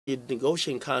you're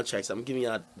negotiating contracts, I'm giving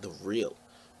you the real.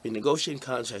 When you're negotiating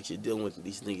contracts, you're dealing with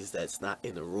these niggas that's not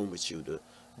in the room with you to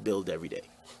build every day.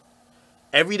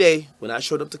 Every day when I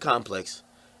showed up to Complex,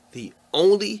 the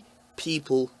only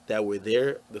people that were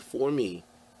there before me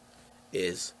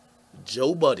is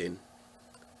Joe Budden,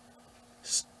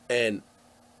 and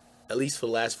at least for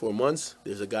the last 4 months,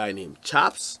 there's a guy named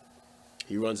Chops.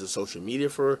 He runs the social media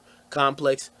for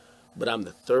Complex, but I'm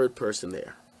the third person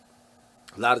there.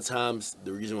 A lot of times,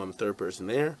 the reason why I'm the third person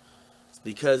there is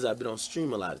because I've been on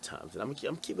stream a lot of times, and I'm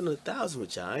keeping it 1,000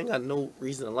 with y'all. I ain't got no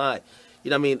reason to lie. You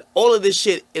know what I mean? All of this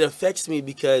shit, it affects me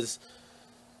because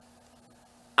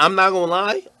I'm not gonna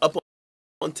lie. Up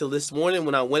until this morning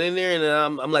when I went in there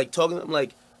and I'm like talking, I'm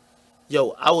like,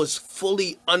 yo, I was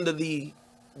fully under the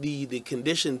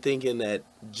condition thinking that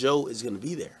Joe is gonna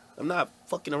be there. I'm not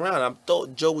fucking around. I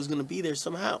thought Joe was gonna be there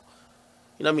somehow.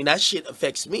 You know what I mean? That shit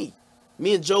affects me.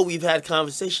 Me and Joe, we've had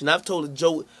conversation. I've told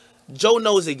Joe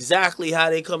knows exactly how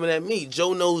they coming at me.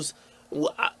 Joe knows.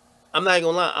 Well, I'm not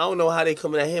gonna lie. I don't know how they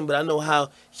coming at him, but I know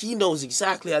how he knows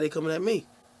exactly how they coming at me.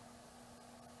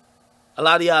 A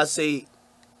lot of y'all say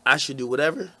I should do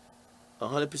whatever.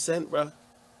 100%, bro.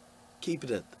 Keep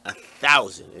it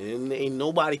 1,000, and ain't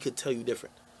nobody could tell you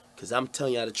different, cause I'm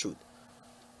telling y'all the truth.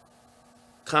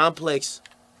 Complex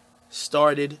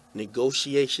started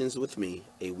negotiations with me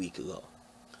a week ago.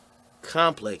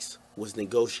 Complex was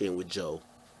negotiating with Joe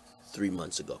 3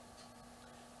 months ago.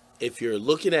 If you're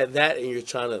looking at that and you're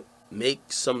trying to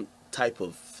make some type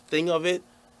of thing of it,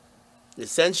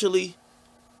 essentially,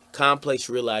 Complex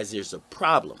realized there's a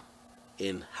problem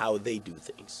in how they do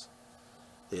things.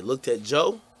 They looked at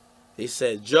Joe. They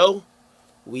said, Joe,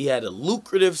 we had a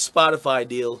lucrative Spotify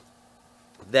deal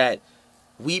that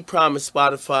we promised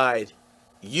Spotify,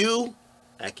 you,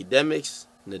 Akademiks,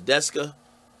 Nadeska,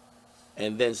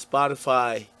 and then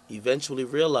Spotify eventually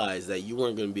realized that you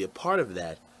weren't going to be a part of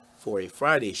that for a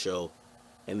Friday show,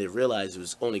 and they realized it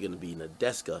was only going to be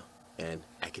Nadeska and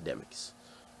Akademiks.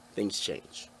 Things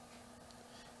change.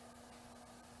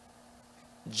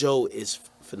 Joe is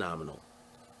phenomenal.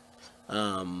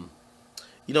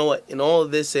 You know what? In all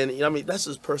of this, and you know, I mean, that's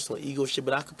just personal ego shit,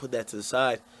 but I could put that to the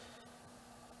side.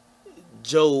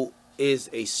 Joe is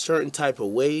a certain type of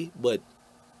way, but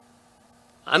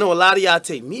I know a lot of y'all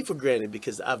take me for granted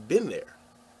because I've been there.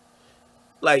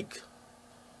 Like,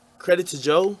 credit to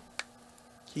Joe,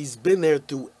 he's been there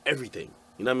through everything.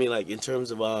 You know what I mean? Like, in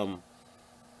terms of,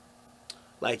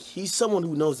 like, he's someone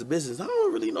who knows the business. I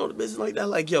don't really know the business like that.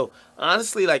 Like, yo,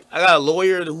 honestly, like, I got a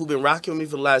lawyer who been rocking with me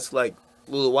for the last, like,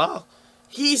 little while.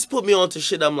 He's put me onto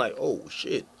shit. I'm like, oh,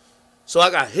 shit. So I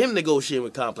got him negotiating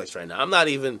with Complex right now. I'm not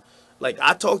even, like,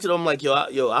 I talked to him like, yo,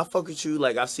 I fuck with you.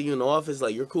 Like, I see you in the office.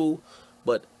 Like, you're cool.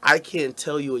 But I can't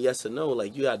tell you a yes or no.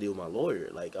 Like, you got to deal with my lawyer.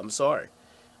 Like, I'm sorry.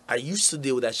 I used to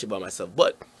deal with that shit by myself.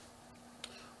 But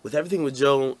with everything with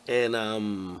Joe and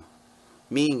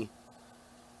me, you know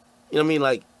what I mean?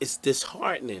 Like, it's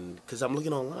disheartening because I'm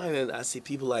looking online and I see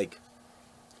people, like,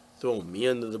 throwing me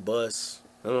under the bus.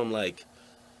 And I'm like,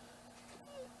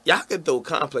 y'all can throw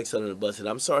Complex under the bus. And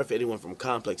I'm sorry if anyone from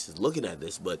Complex is looking at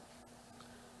this, but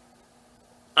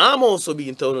I'm also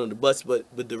being thrown under the bus. But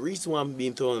the reason why I'm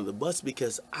being thrown under the bus is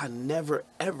because I never,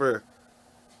 ever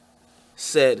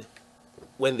said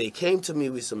when they came to me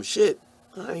with some shit,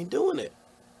 I ain't doing it.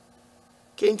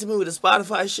 Came to me with the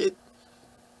Spotify shit.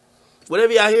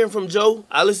 Whatever y'all hearing from Joe,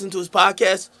 I listened to his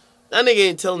podcast. That nigga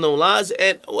ain't telling no lies.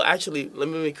 And, well, actually, let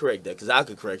me correct that, because I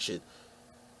could correct shit.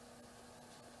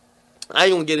 I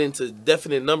ain't gonna get into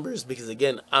definite numbers because,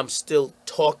 again, I'm still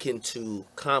talking to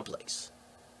Complex.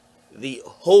 The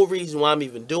whole reason why I'm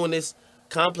even doing this,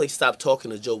 Complex stopped talking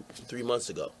to Joe 3 months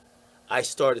ago. I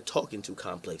started talking to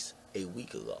Complex a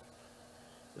week ago.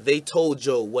 They told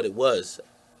Joe what it was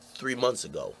 3 months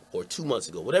ago or 2 months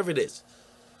ago, whatever it is.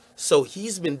 So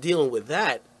he's been dealing with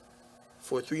that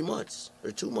for 3 months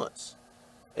or 2 months.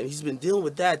 And he's been dealing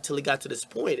with that till he got to this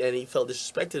point and he felt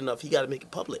disrespected enough, he got to make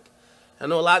it public. I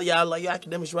know a lot of y'all like, your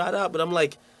Akademiks ride out, but I'm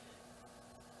like,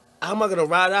 how am I going to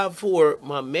ride out for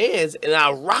my mans? And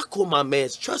I rock with my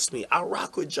mans. Trust me, I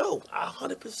rock with Joe. I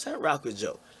 100% rock with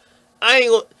Joe.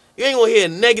 You ain't going to hear a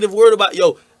negative word about,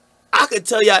 yo, I could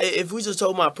tell y'all, if we just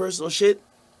told my personal shit,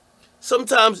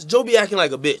 sometimes Joe be acting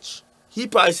like a bitch. He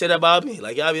probably said that about me.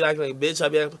 Like, y'all be acting like a bitch. I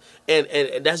be acting,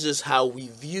 and that's just how we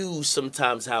view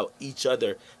sometimes how each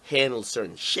other handles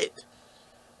certain shit.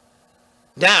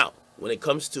 Now, when it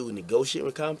comes to negotiating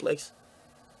with Complex,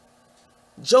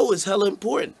 Joe is hella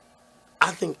important.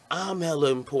 I think I'm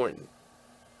hella important.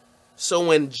 So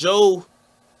when Joe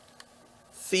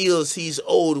feels he's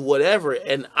owed whatever,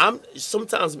 and I'm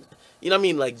sometimes, You know what I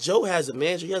mean? Like, Joe has a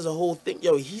manager. He has a whole thing.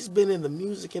 Yo, he's been in the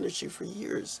music industry for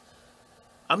years.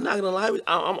 I'm not going to lie.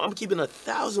 I'm keeping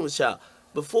 1,000 with y'all.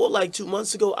 Before, like 2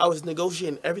 months ago, I was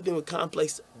negotiating everything with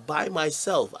Complex by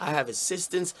myself. I have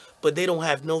assistants, but they don't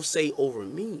have no say over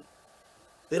me.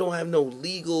 They don't have no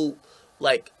legal,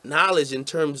 like, knowledge in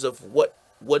terms of what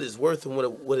is worth and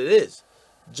what it is.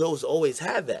 Joe's always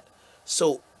had that.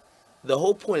 So the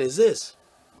whole point is this.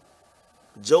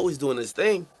 Joe is doing his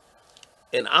thing,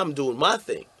 and I'm doing my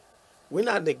thing. We're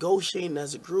not negotiating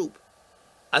as a group.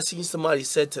 I seen somebody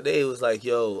said today, it was like,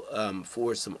 yo,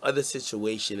 for some other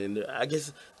situation, and I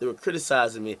guess they were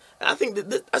criticizing me. And I think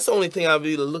that's the only thing I'll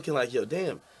be looking like, yo,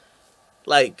 damn.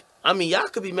 Like, I mean, y'all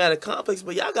could be mad at Complex,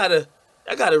 but y'all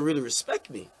gotta really respect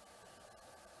me.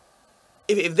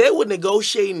 If they were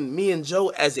negotiating me and Joe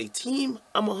as a team,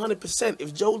 I'm 100%.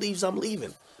 If Joe leaves, I'm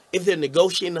leaving. If they're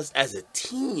negotiating us as a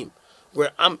team,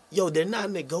 where they're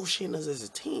not negotiating us as a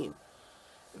team.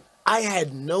 I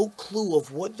had no clue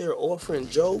of what they're offering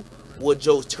Joe, what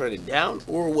Joe's turning down,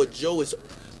 or what Joe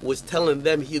was telling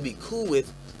them he'd be cool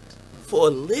with for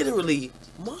literally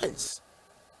months.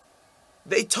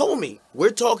 They told me, we're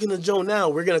talking to Joe now,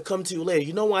 we're going to come to you later.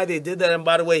 You know why they did that? And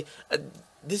by the way,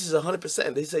 this is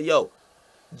 100%. They say, yo,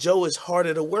 Joe is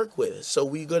harder to work with, so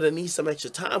we're going to need some extra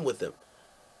time with him.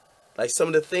 Like, some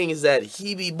of the things that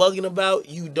he be bugging about,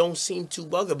 you don't seem to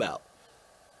bug about.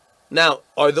 Now,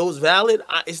 are those valid?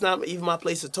 It's not even my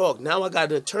place to talk. Now I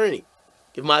got an attorney.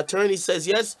 If my attorney says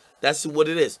yes, that's what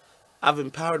it is. I've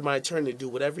empowered my attorney to do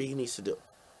whatever he needs to do.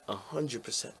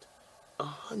 100%.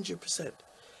 100%.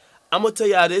 I'm going to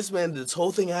tell y'all this, man. This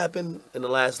whole thing happened in the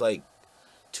last, like,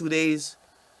 2 days.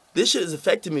 This shit has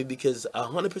affected me because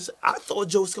 100%. I thought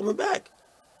Joe was coming back.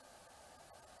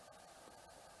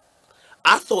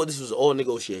 I thought this was all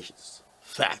negotiations.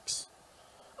 Facts.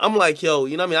 I'm like, yo,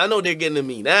 you know what I mean? I know they're getting to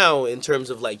me now in terms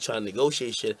of, like, trying to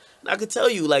negotiate shit. And I could tell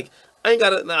you, like, I ain't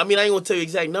going to tell you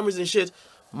exact numbers and shit.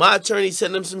 My attorney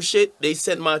sent them some shit. They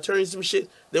sent my attorney some shit.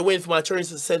 They're waiting for my attorneys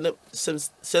to send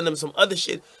them some other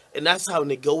shit. And that's how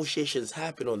negotiations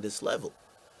happen on this level.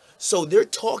 So they're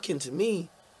talking to me.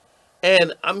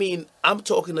 And, I mean, I'm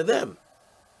talking to them.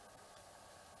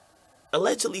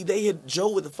 Allegedly, they hit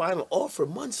Joe with the final offer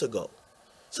months ago.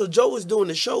 So Joe was doing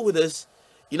the show with us,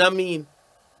 you know what I mean?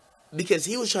 Because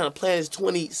he was trying to plan his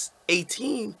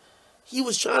 2018, he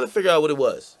was trying to figure out what it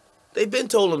was. They've been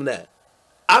told him that.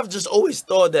 I've just always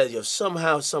thought that, yo,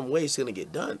 somehow, some way it's going to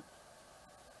get done.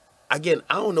 Again,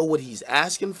 I don't know what he's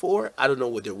asking for. I don't know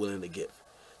what they're willing to give.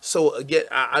 So, again,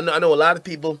 I know a lot of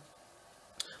people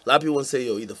want to say,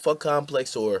 yo, either fuck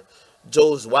Complex or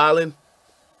Joe's wildin'.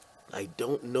 I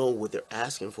don't know what they're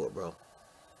asking for, bro.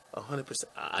 100%.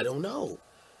 I don't know.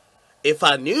 If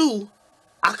I knew,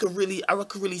 I could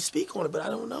really speak on it, but I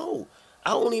don't know.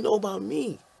 I only know about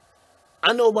me.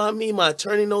 I know about me. My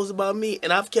attorney knows about me,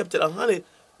 and I've kept it 100.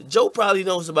 Joe probably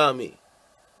knows about me,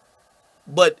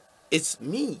 but it's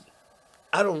me.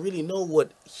 I don't really know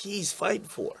what he's fighting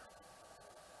for.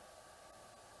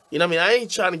 You know what I mean? I ain't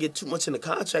trying to get too much in the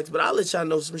contracts, but I'll let y'all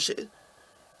know some shit.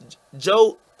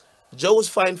 Joe was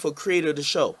fighting for creator of the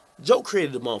show. Joe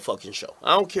created the motherfucking show.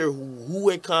 I don't care who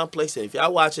at Complex, and if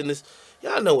y'all watching this,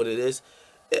 y'all know what it is.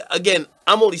 Again,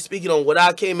 I'm only speaking on what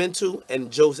I came into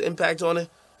and Joe's impact on it.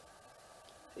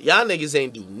 Y'all niggas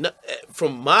ain't do nothing.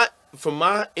 From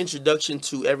my introduction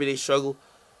to Everyday Struggle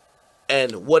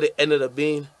and what it ended up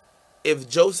being, if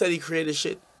Joe said he created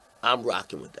shit, I'm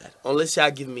rocking with that. Unless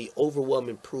y'all give me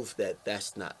overwhelming proof that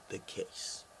that's not the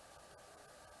case.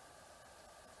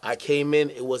 I came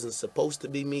in, it wasn't supposed to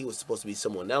be me, it was supposed to be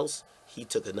someone else. He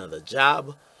took another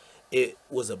job. It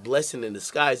was a blessing in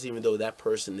disguise, even though that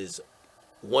person is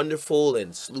wonderful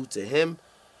and salute to him.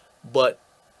 But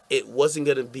it wasn't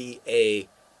going to be a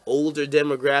older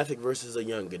demographic versus a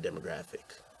younger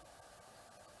demographic.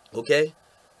 Okay?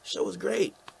 Show was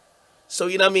great. So,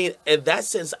 you know what I mean? In that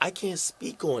sense, I can't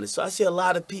speak on it. So I see a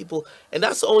lot of people, and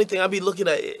that's the only thing I be looking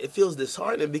at. It feels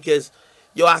disheartening because,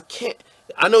 yo, I can't.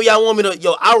 I know y'all want me to,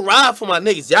 yo, I ride for my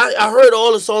niggas. I heard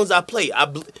all the songs I played. I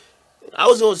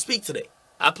was going to speak today.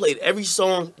 I played every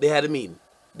song. They had a meaning.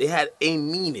 They had a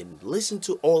meaning. Listen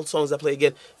to all the songs I play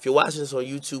again. If you're watching this on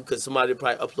YouTube, because somebody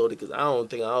probably uploaded, because I don't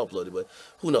think I uploaded, but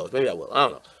who knows? Maybe I will. I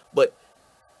don't know. But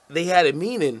they had a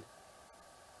meaning.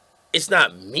 It's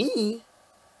not me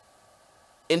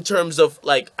in terms of,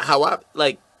 like, how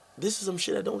this is some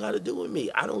shit that don't got to do with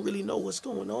me. I don't really know what's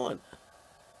going on.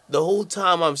 The whole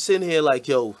time I'm sitting here like,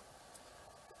 yo,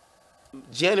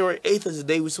 January 8th is the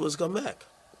day we're supposed to come back.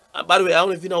 By the way, I don't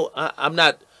know if you know, I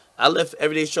left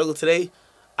Everyday Struggle today.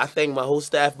 I thank my whole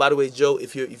staff. By the way, Joe,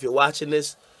 if you're watching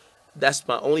this, that's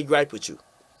my only gripe with you.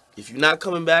 If you're not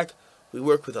coming back, We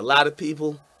work with a lot of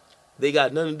people. They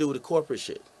got nothing to do with the corporate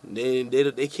shit. They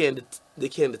can't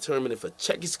determine if a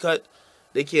check is cut.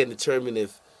 They can't determine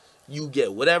if you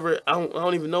get whatever. I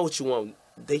don't even know what you want.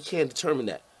 They can't determine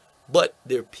that. But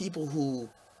they're people who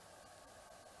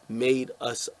made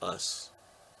us us.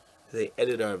 They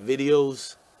edit our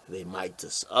videos. They mic'd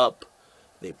us up.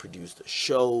 They produced a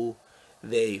show.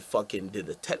 They fucking did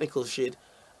the technical shit.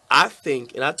 I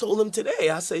think, and I told them today,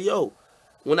 I said, yo,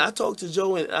 when I talked to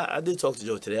Joe, and I did talk to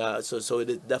Joe today, so it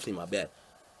is definitely my bad.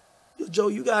 Yo, Joe,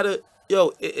 you gotta,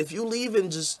 if you leave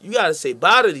and just, you gotta say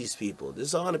bye to these people. This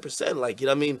is 100%. Like, you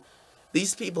know what I mean?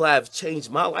 These people have changed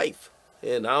my life.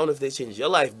 And I don't know if they changed your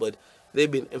life, but they've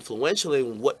been influential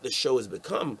in what the show has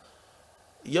become.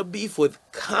 Your beef with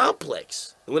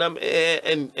Complex. When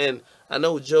and I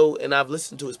know Joe, and I've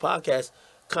listened to his podcast,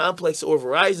 Complex or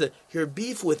Verizon, your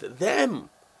beef with them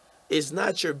is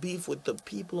not your beef with the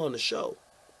people on the show.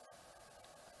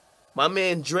 My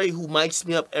man Dre, who mics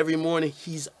me up every morning,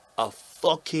 he's a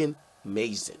fucking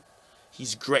amazing.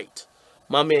 He's great.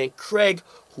 My man Craig,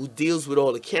 who deals with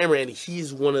all the camera, and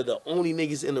he's one of the only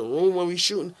niggas in the room when we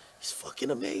shooting, he's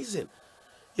fucking amazing.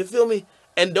 You feel me?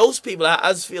 And those people,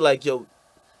 I just feel like, yo,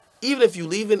 even if you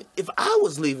leaving, if I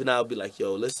was leaving, I would be like,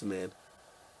 yo, listen, man.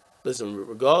 Listen,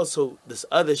 regardless of this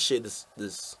other shit,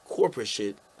 this corporate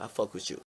shit, I fuck with you.